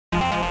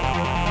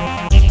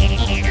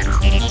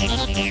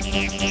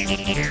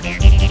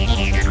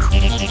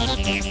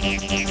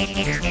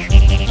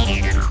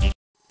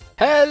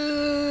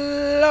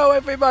Hello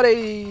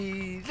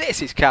everybody,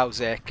 this is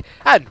Kalzec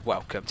and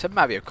welcome to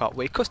Mario Kart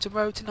Wii Custom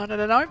Road to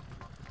 999,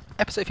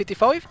 episode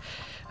 55.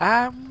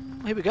 Here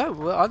we go,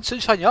 we're on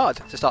Sunshine Yard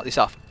to start this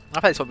off.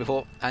 I've played this one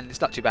before and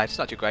it's not too bad, it's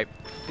not too great,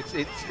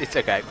 it's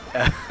okay.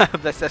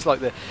 That's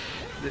like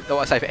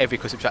what I say for every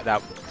custom track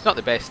now. It's not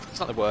the best, it's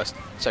not the worst,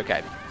 it's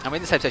okay. I'm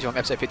in the same station on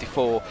episode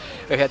 54 where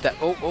we had that,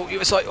 you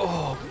were like,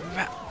 oh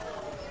man.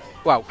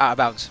 Wow, out of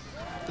bounds.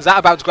 There's out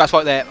of bounds grass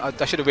right there.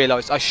 I should have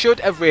realised. I should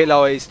have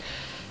realised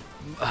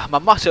my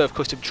motto of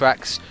custom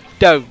tracks: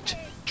 don't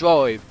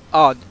drive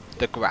on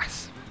the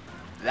grass.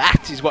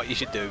 That is what you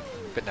should do.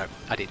 But no,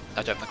 I did.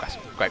 I drove on the grass.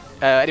 Great.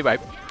 Anyway,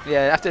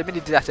 yeah, after a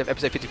minute after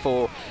episode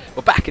 54,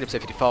 we're back in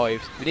episode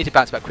 55. We need to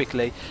bounce back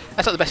quickly.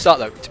 That's not the best start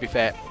though, to be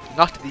fair.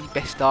 Not the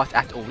best start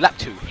at all. Lap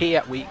 2,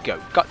 here we go.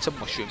 Got some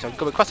mushrooms. I'm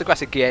going across the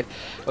grass again.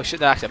 Oh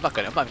shit, no, actually, I'm not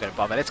even going to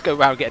bother. Let's go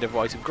around and get the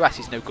right. Some grass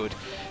is no good.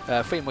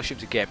 3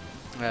 mushrooms again.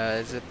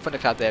 There's a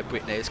thundercloud there,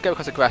 Brittany. Let's go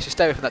across the grass. Just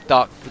stay away from that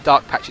the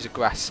dark patches of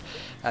grass.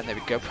 And there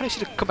we go. Probably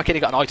should have come back in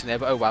and got an item there,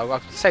 but oh well.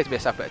 I've saved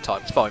myself a bit of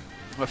time. It's fine.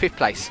 We're 5th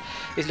place.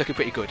 It's looking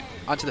pretty good.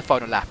 On to the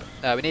final lap.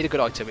 We need a good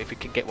item if we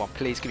can get one.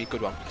 Please give me a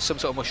good one. Some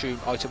sort of mushroom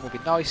item will be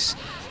nice.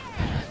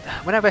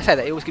 Whenever I say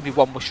that, it always gives me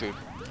one mushroom.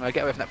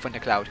 Get away from that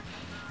thundercloud.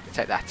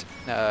 Take that.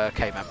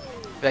 Okay, man.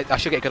 I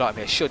should get a good item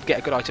here. Should get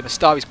a good item. A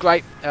star is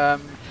great. Just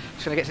going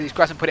to get to this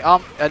grass and put it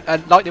on.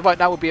 And lightning right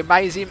now would be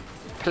amazing.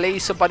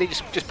 Please, somebody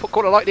just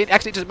call a lightning.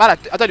 Actually, it doesn't matter.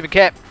 I don't even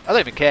care. I don't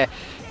even care.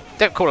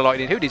 Don't call a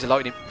lightning. Who needs a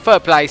lightning?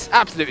 3rd place.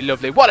 Absolutely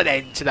lovely. What an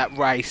end to that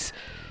race.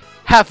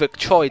 Havoc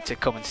tried to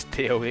come and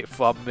steal it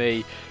from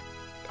me.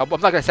 I'm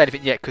not going to say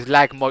anything yet because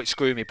lag might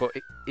screw me, but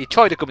he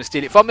tried to come and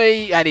steal it from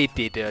me and he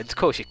didn't. Of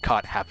course you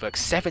can't, Havoc.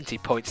 70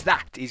 points.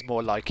 That is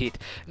more like it.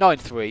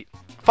 9-3.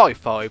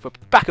 5-5. We're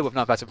back above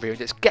 9,300.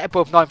 Let's get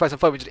above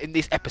 9,500 in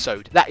this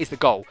episode. That is the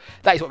goal.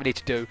 That is what we need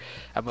to do.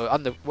 And we're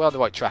on the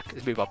right track.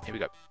 Let's move on. Here we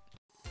go.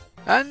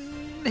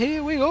 And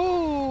here we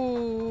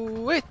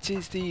go. It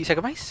is the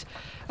 2nd race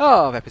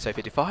of episode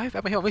 55.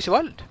 And we're here on Moosehead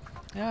Island.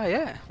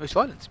 Yeah.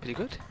 Moosehead Island's pretty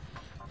good.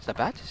 It's not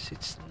bad.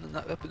 It's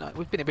not,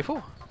 we've been here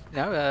before. You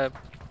know,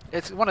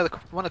 it's one of the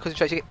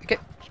concentrations you get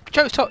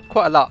chose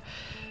quite a lot.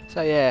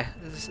 So yeah,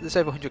 there's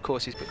over 100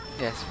 courses, but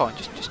yeah, it's fine.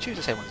 Just choose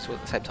the same ones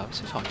at the same time. It's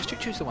fine. Just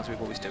choose the ones we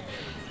always do.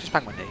 Just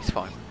bang my knee. It's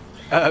fine.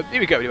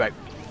 Here we go. Anyway,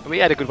 we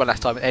had a good one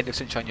last time at the end of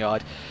Sunshine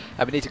Yard,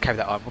 and we need to carry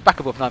that on. We're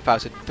back above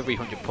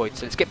 9,300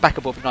 points. So let's get back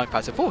above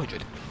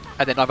 9,400,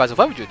 and then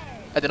 9,500,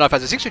 and then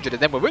 9,600, and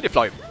then we're really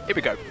flying. Here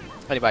we go.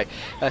 Anyway,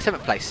 7th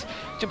place.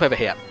 Jump over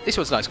here. This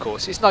one's a nice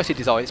course. It's nicely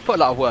designed. It's put a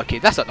lot of work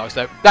in. That's not nice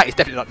though. That is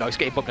definitely not nice.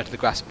 Getting bumped onto the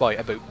grass by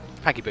a boot.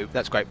 Thank you, boot.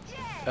 That's great.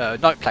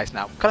 9th place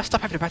now. Can I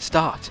stop having a bad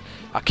start?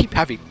 I keep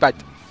having bad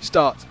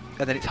starts,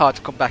 and then it's hard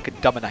to come back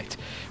and dominate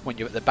when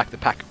you're at the back of the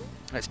pack.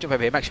 Let's jump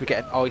over here. Make sure we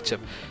get an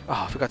item.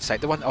 Oh, I forgot to say,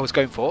 the one I was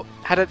going for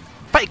had a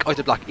fake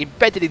item block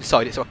embedded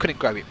inside it, so I couldn't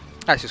grow it.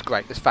 That's just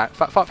great. That's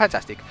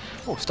fantastic.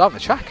 Oh, star on the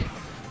track.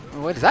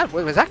 Where's that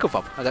come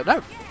from? I don't know.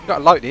 You've got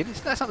a lightning.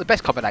 That's not the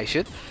best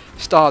combination.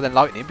 Star then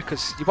lightning,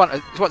 because you want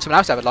someone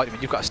else to have a lightning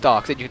when you've got a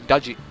star, because then you can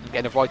dodge it and get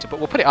another item. But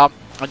we'll put it on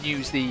and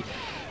use the.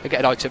 We'll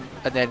get an item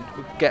and then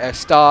we'll get a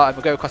star and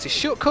we'll go across these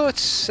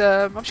shortcuts.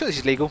 I'm sure this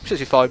is legal. I'm sure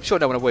this is fine. I'm sure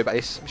no one will worry about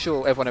this. I'm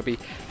sure everyone will be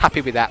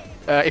happy with that.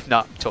 If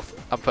not, tough.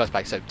 I'm 1st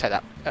place, so take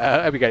that.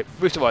 There we go.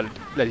 Moosehead Island,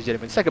 ladies and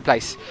gentlemen. 2nd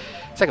place.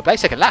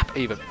 2nd lap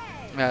even.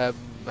 I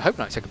hope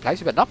not 2nd place.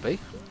 We better not be.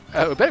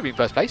 We better be in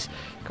 1st place.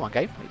 Come on,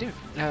 game. What are you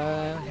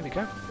doing? Here we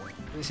go.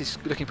 This is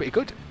looking pretty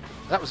good.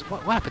 That was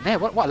what happened there?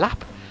 What a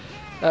lap.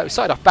 We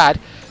started off bad,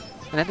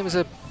 and then there was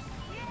a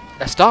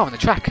star on the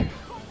track,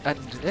 and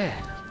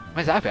yeah.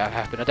 When's that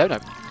happen? I don't know.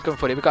 Going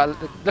for it. We've got a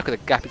look at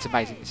the gap. It's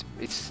amazing.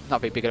 It's not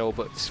very big at all,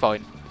 but it's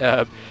fine.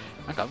 Hang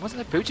on. Wasn't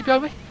there Booty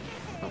behind me?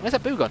 Where's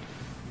that boo gone?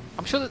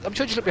 I'm sure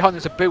just look behind.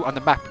 There's a boo on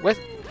the map.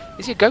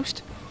 Is he a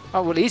ghost?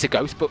 Oh well, he's a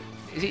ghost, but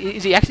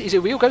is he actually? Is he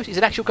a real ghost? Is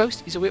it an actual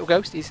ghost? He's a real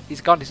ghost.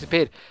 He's gone.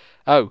 Disappeared.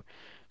 Oh,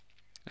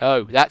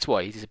 that's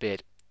why he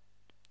disappeared.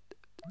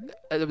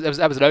 That was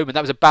an omen.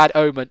 That was a bad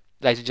omen,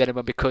 ladies and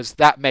gentlemen, because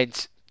that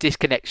meant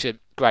disconnection.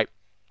 Great.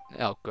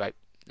 Oh, great.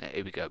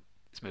 Here we go.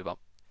 Let's move on.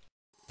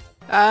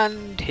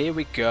 And here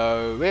we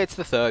go, it's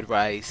the 3rd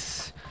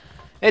race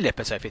in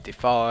episode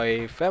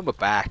 55, and we're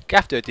back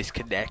after a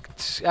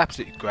disconnect.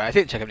 Absolutely great. I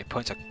didn't check how many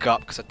points I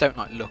got because I don't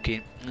like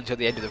looking until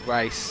the end of the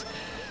race.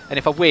 And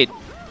if I win,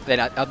 then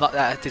I'm not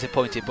that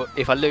disappointed, but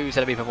if I lose,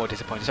 then I'm even more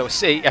disappointed. So we'll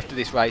see after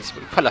this race.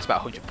 We probably lost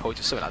about 100 points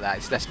or something like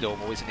that. That's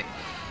normal, isn't it?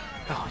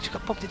 Oh, I just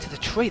got bumped into the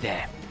tree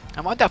there.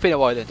 I'm on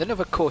Delfino Island,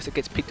 another course that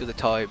gets picked all the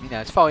time. You know,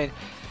 it's fine.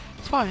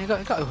 It's fine, you've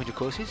got 100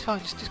 courses, it's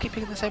fine. Just keep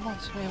picking the same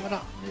ones. Yeah, why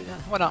not?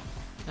 Why not?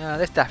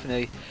 That's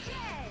definitely.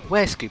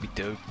 Where's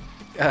Scooby-Doo?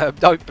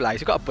 Don't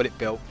blaze. I've got a bullet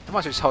built. I might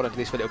as well just hold on to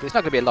this for a little bit. It's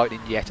not going to be a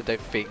lightning yet, I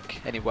don't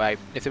think. Anyway,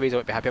 if there is, I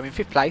won't be happy. I'm in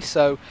 5th place,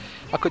 so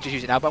I could just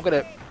use it now, but I'm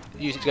going to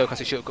use it to go across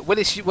the shortcut. Will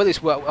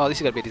this work? Oh, this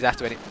is going to be a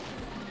disaster, isn't it?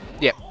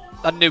 Yeah,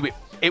 I knew it.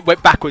 It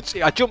went backwards.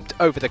 I jumped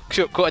over the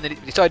shortcut and then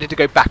it decided to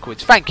go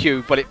backwards. Thank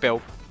you, Bullet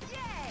Bill.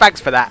 Thanks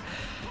for that.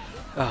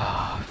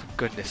 Oh, for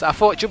goodness. I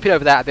thought jumping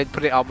over that and then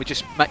putting it on would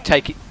just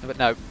take it, but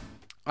no.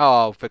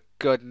 Oh, for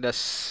goodness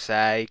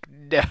sake.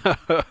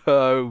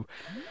 No.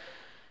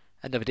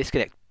 Another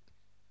disconnect.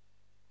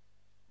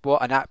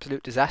 What an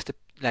absolute disaster,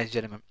 ladies and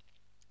gentlemen.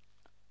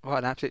 What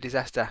an absolute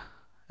disaster.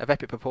 Of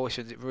epic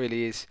proportions, it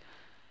really is.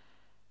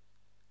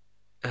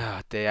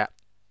 Oh dear.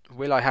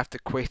 Will I have to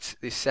quit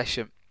this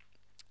session?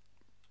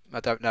 I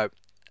don't know.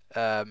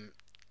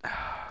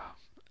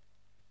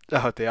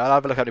 Oh dear, I'll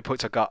have a look how many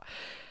points I got.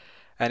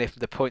 And if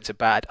the points are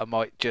bad, I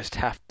might just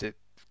have to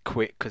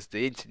quit because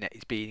the internet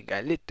is being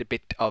a little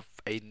bit of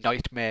a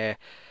nightmare.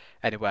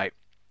 Anyway,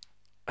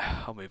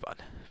 I'll move on.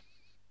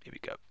 Here we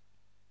go.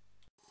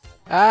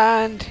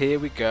 And here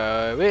we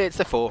go. It's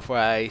the 4th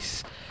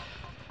race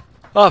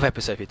of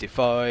episode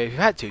 55. We've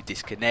had 2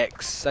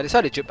 disconnects. I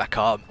decided to jump back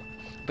on.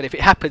 But if it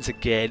happens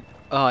again,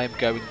 I'm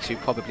going to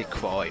probably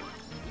cry.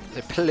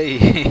 So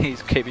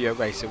please keep your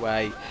race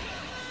away.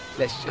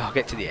 I'll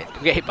get to the end.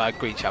 We'll get hit by a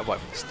green shell right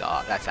from the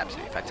start. That's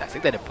absolutely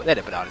fantastic. Then a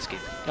banana skin.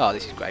 Oh,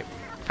 this is great.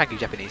 Thank you,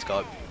 Japanese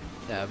guy.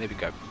 There we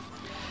go.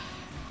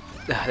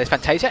 There's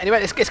Fantasia. Anyway,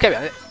 let's carry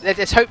on.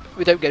 Let's hope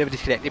we don't get a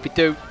disconnect. If we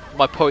do,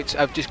 my points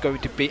are just going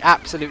to be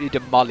absolutely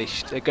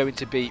demolished. They're going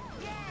to be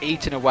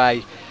eaten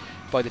away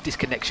by the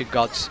disconnection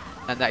gods,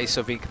 and that is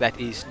something that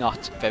is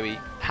not very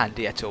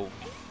handy at all.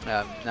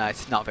 No,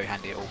 it's not very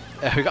handy at all.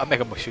 We've got a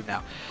mega mushroom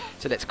now,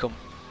 so let's hold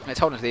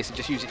on to this and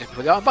just use it just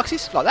for the iron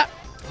boxes like that.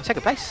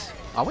 Second place,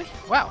 are we?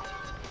 Wow.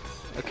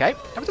 Okay,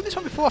 have I done this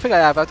one before? I think I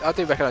have. I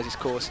do recognise this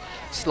course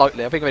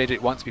slightly. I think I've only done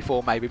it once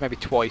before, maybe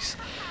twice,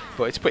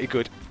 but it's pretty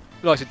good.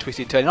 Nice and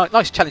twisty and turny.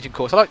 Nice challenging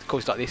course. I like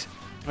courses like this.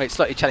 It's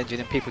slightly challenging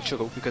and people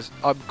struggle because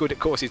I'm good at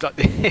courses like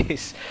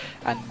this.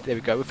 And there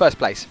we go, we're first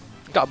place.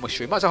 Got a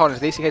mushroom. Might as well hold on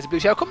to this in case a blue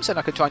shell comes and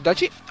I can try and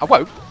dodge it. I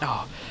won't.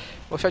 Oh,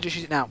 well, should I just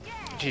use it now?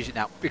 Just use it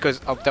now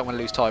because I don't want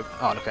to lose time.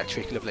 Oh, look at that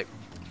trick. Lovely.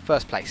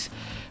 First place.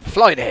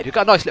 Flying ahead. We've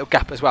got a nice little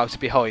gap as well to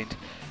behind.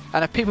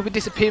 And have people been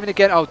disappearing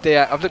again? Oh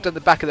dear. I've looked on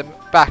the back of the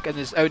back and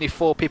there's only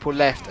 4 people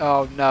left.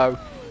 Oh no.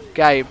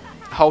 Game.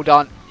 Hold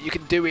on. You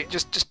can do it.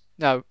 Just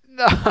no.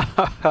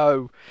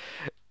 No.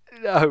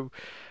 No.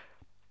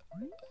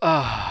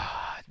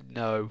 Ah,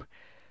 no.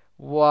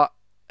 What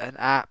an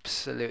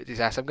absolute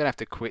disaster. I'm going to have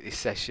to quit this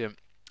session.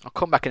 I'll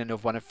come back in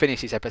another one and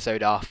finish this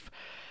episode off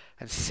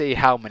and see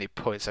how many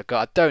points I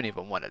got. I don't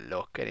even want to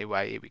look.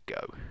 Anyway, here we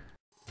go.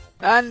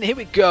 And here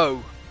we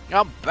go.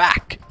 I'm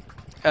back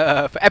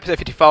for episode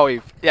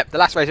 55. Yep, the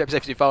last race of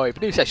episode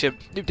 55. New session,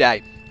 new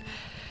day.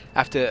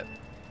 After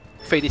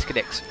 3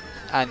 disconnects.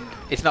 And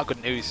it's not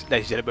good news,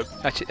 ladies and gentlemen.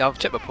 Actually, I'll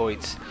check my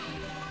points.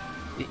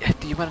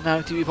 Do you want to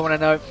know? Do you even want to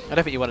know? I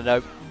don't think you want to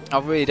know. I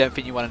really don't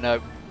think you want to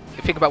know.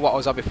 Think about what I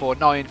was on before.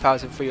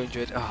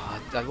 9,300.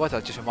 Oh, why did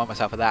I just remind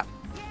myself of that?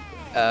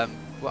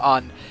 We're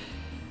on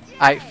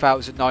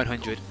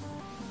 8,900.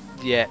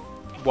 Yeah,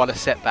 what a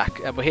setback.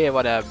 And we're here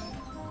on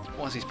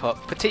what's this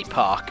park? Petite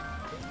Park.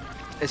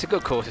 It's a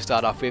good course to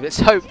start off with. Let's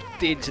hope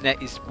the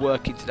internet is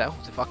working today. Oh,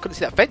 I couldn't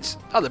see that fence.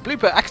 Oh, the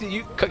blooper actually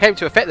you came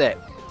to effect there.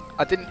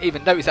 I didn't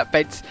even notice that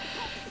fence.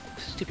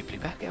 Stupid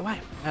blooper, get away.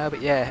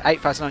 But yeah,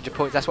 8,900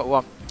 points. That's what we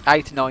want.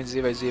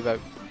 8900.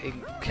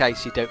 In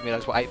case you don't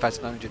realise what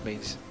 8,900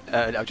 means,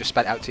 I'll just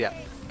spell it out to you.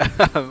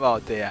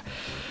 Oh dear.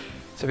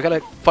 So we've got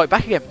to fight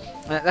back again.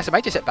 That's a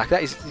major setback.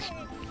 That is.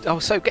 I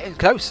was so getting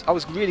close. I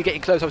was really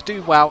getting close. I was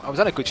doing well. I was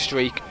on a good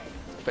streak,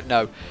 but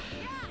no.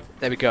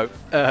 There we go.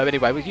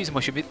 Anyway, we'll use a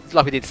mushroom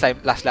like we did the same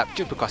last lap.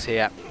 Jump across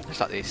here, just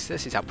like this.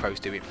 This is how pros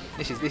do it.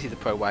 This is the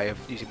pro way of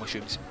using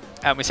mushrooms.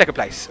 And we're second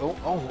place.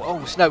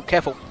 Oh, Snow,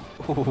 careful.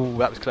 Oh,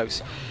 that was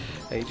close.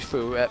 You just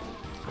threw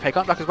fake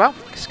on back as well.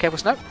 Careful,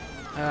 Snow.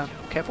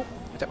 Careful.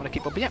 I don't want to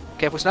keep bumping yet.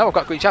 Careful, Snow. I've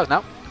got green shells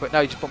now. But no,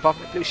 you just bump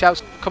off. Blue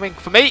shells coming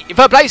for me in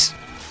third place.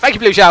 Thank you,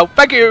 Blue Shell.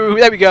 Thank you.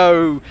 There we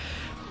go.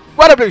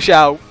 Well done, Blue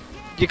Shell.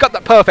 You got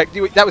that perfect.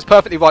 That was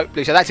perfectly right,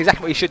 Blue Shell. That's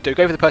exactly what you should do.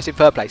 Go for the person in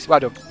third place. Well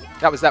done.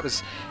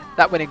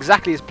 That went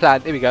exactly as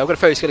planned. Here we go. I'm going to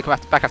throw. He's going to come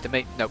back after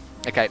me. No.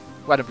 Okay.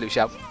 Well done, Blue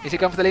Shell. Is he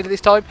going for the leader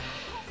this time?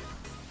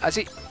 Has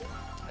he?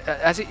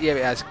 Has it? Yeah,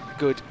 it has.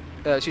 Good.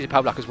 It's using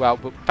power block as well.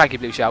 But thank you,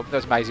 Blue Shell. That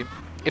was amazing.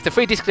 If the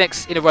 3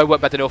 disconnects in a row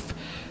weren't bad enough,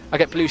 I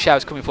get Blue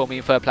Shells coming for me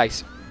in third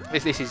place.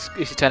 This is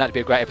turned out to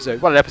be a great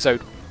episode. What an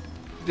episode!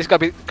 This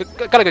got to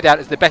go down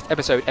as the best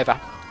episode ever.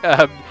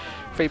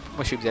 3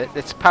 mushrooms there.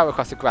 Let's power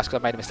across the grass because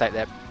I made a mistake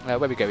there. Where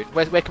are we going?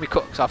 Where can we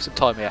cut? Because I have some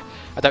time here.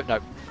 I don't know.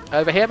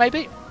 Over here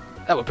maybe?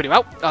 That went pretty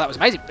well. Oh, that was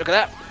amazing. Look at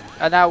that.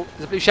 And now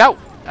there's a blue shell.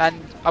 And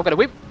I'm going to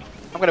win.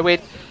 I'm going to win.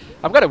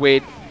 I'm going to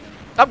win.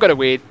 I'm going to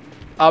win.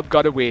 I'm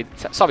going to win.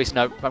 Sorry,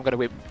 Snow. I'm going to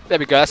win. There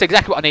we go. That's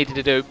exactly what I needed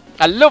to do.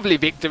 A lovely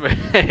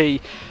victory.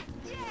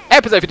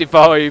 Episode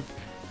 55.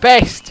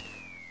 Best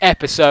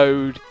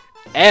episode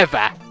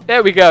ever.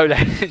 There we go,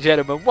 ladies and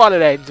gentlemen. What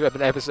an end to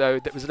an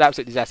episode that was an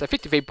absolute disaster.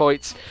 53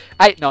 points.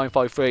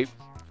 8953.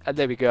 And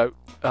there we go.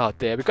 Oh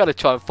dear. We've got to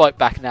try and fight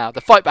back now.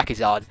 The fight back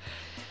is on.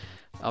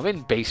 I'm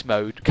in beast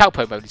mode.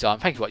 Cowpo mode is on.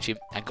 Thank you for watching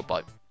and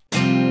goodbye.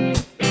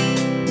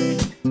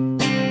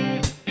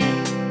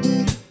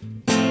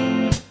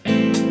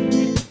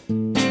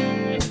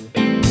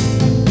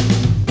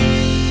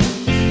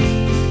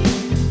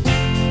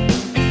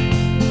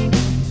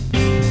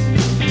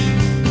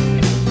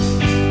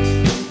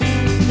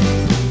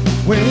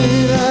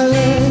 When